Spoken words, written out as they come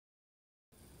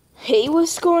Hey,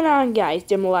 what's going on, guys?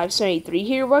 DemoLive73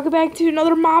 here. Welcome back to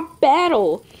another mob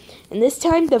battle. And this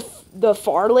time, the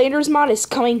Farlanders mod is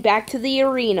coming back to the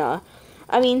arena.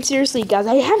 I mean, seriously, guys,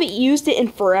 I haven't used it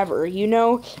in forever, you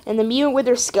know? And the mutant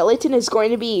wither skeleton is going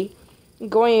to be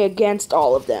going against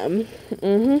all of them.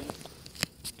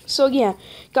 So, yeah,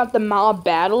 got the mob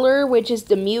battler, which is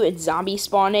the mutant zombie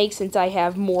spawn egg, since I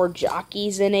have more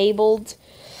jockeys enabled.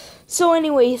 So,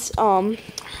 anyways,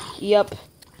 yep.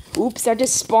 Oops, I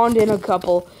just spawned in a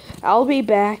couple. I'll be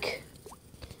back.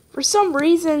 For some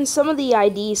reason, some of the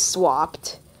IDs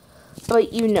swapped.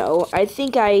 But, you know, I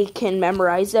think I can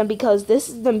memorize them because this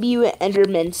is the mutant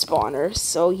enderman spawner.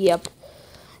 So, yep.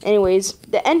 Anyways,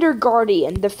 the Ender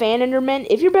Guardian, the fan enderman.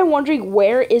 If you've been wondering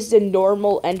where is the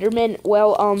normal enderman,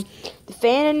 well, the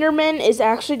fan enderman is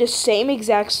actually the same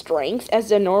exact strength as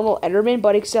the normal enderman,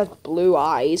 but except blue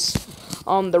eyes.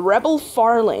 The Rebel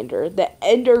Farlander, the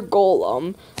Ender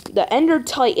Golem, the Ender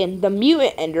Titan, the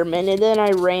Mutant Enderman, and then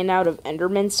I ran out of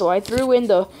Endermen, so I threw in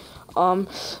the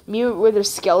Mutant Wither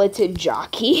Skeleton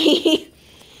Jockey.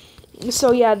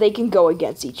 So yeah, they can go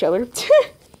against each other.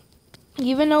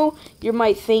 Even though you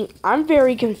might think, I'm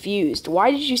very confused.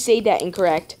 Why did you say that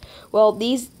incorrect? Well,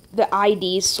 the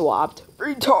IDs swapped.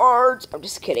 Retards! I'm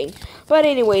just kidding. But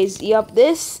anyways, yep,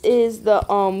 this is the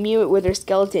Mutant Wither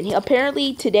Skeleton.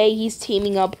 Apparently today he's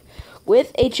teaming up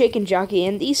with a chicken jockey,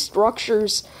 and these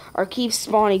structures keep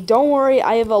spawning. Don't worry,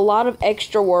 I have a lot of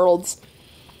extra worlds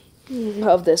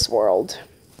of this world.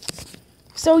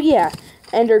 So yeah,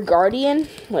 Ender Guardian,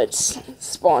 let's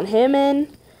spawn him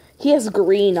in. He has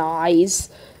green eyes.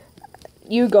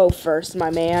 You go first, my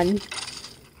man.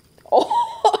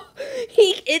 Oh,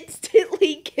 he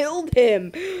instantly killed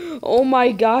him. Oh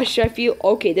my gosh, I feel...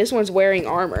 Okay, this one's wearing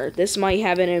armor. This might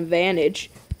have an advantage.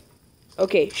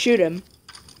 Okay, shoot him.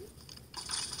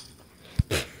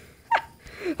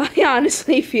 I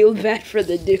honestly feel bad for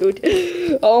the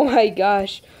dude. Oh my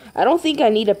gosh. I don't think I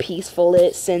need a peaceful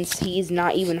it since he's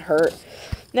not even hurt.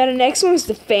 Now the next one's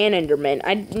the fan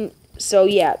enderman. So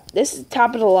yeah, this is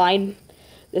top of the line.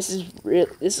 This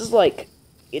is like,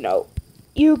 you know,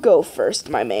 you go first,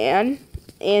 my man.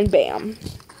 And bam.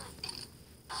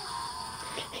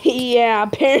 Yeah,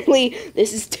 apparently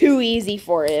this is too easy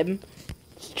for him.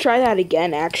 Let's try that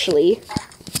again, actually.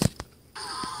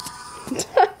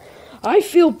 I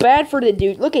feel bad for the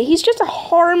dude. Look, he's just a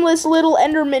harmless little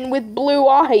enderman with blue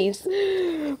eyes.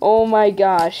 Oh my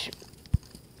gosh.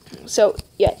 So,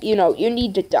 yeah, you know, you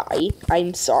need to die.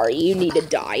 I'm sorry, you need to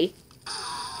die.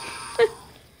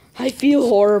 I feel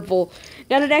horrible.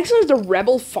 Now, the next one is the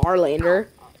Rebel Farlander.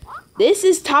 This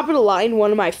is top of the line, one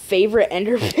of my favorite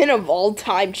endermen of all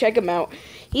time. Check him out.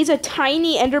 He's a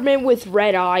tiny enderman with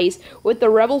red eyes, with the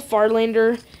Rebel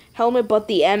Farlander helmet, but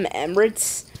the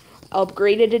Emirates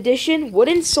upgraded edition,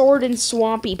 wooden sword, and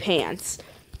swampy pants.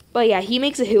 But yeah, he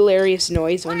makes a hilarious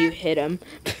noise when you hit him.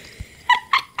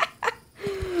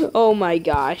 Oh my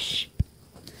gosh.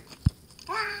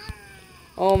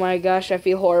 Oh my gosh, I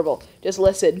feel horrible. Just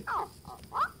listen.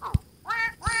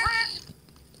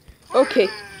 Okay.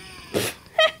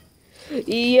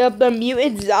 Yep, the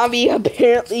mutant zombie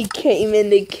apparently came in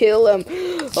to kill him.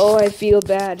 Oh, I feel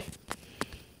bad.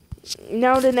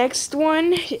 Now the next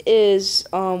one is,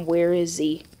 where is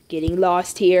he? Getting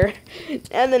lost here.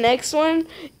 And the next one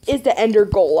is the Ender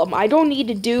Golem. I don't need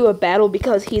to do a battle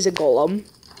because he's a golem,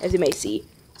 as you may see.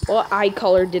 What eye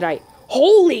color did I...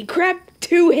 Holy crap,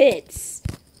 2 hits!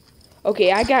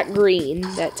 Okay, I got green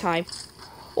that time.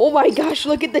 Oh my gosh,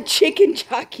 look at the chicken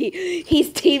jockey.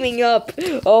 He's teaming up.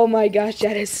 Oh my gosh,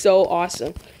 that is so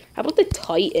awesome. How about the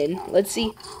Titan? Let's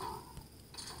see.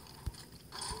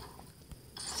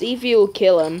 See if you'll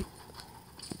kill him.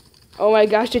 Oh my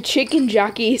gosh, the chicken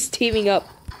jockey is teaming up.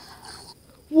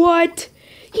 What?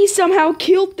 He somehow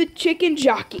killed the chicken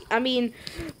jockey. I mean,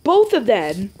 both of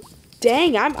them.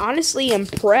 Dang, I'm honestly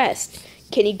impressed.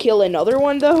 Can he kill another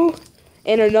one, though?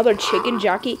 And another chicken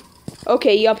jockey?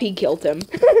 Okay, yup, he killed him.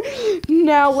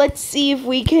 Now, let's see if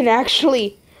we can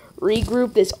actually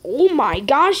regroup this. Oh my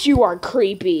gosh, you are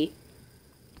creepy.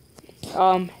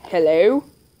 Hello?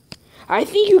 I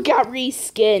think you got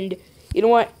reskinned. You know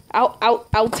what?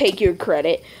 I'll take your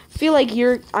credit. I feel like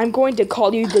I'm going to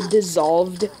call you the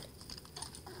Dissolved.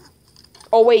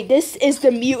 Oh wait, this is the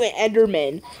Mutant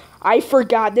Enderman. I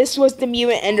forgot, this was the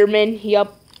Mutant Enderman.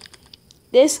 Yup.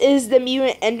 This is the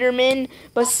Mutant Enderman,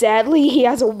 but sadly he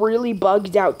has a really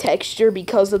bugged out texture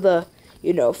because of the,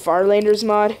 you know, Farlanders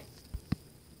mod.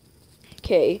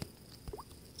 Okay.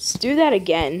 Let's do that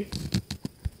again.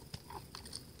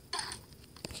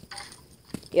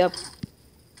 Yep.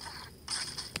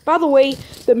 By the way,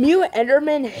 the Mutant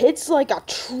Enderman hits like a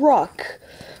truck.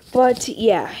 But,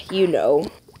 yeah, you know.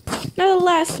 Now, the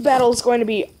last battle is going to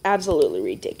be absolutely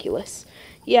ridiculous.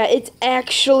 Yeah, it's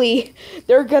actually,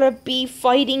 they're gonna be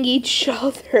fighting each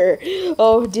other.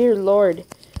 Oh, dear Lord.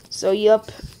 So,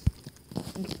 yup.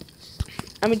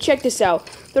 I mean, check this out.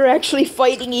 They're actually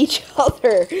fighting each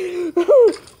other.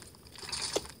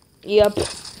 Yup.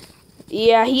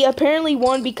 Yeah, he apparently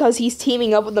won because he's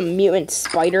teaming up with a mutant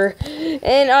spider.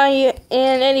 And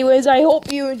anyways, I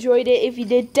hope you enjoyed it. If you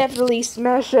did, definitely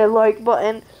smash that like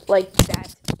button like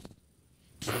that.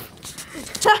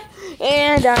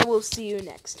 And I will see you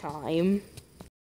next time.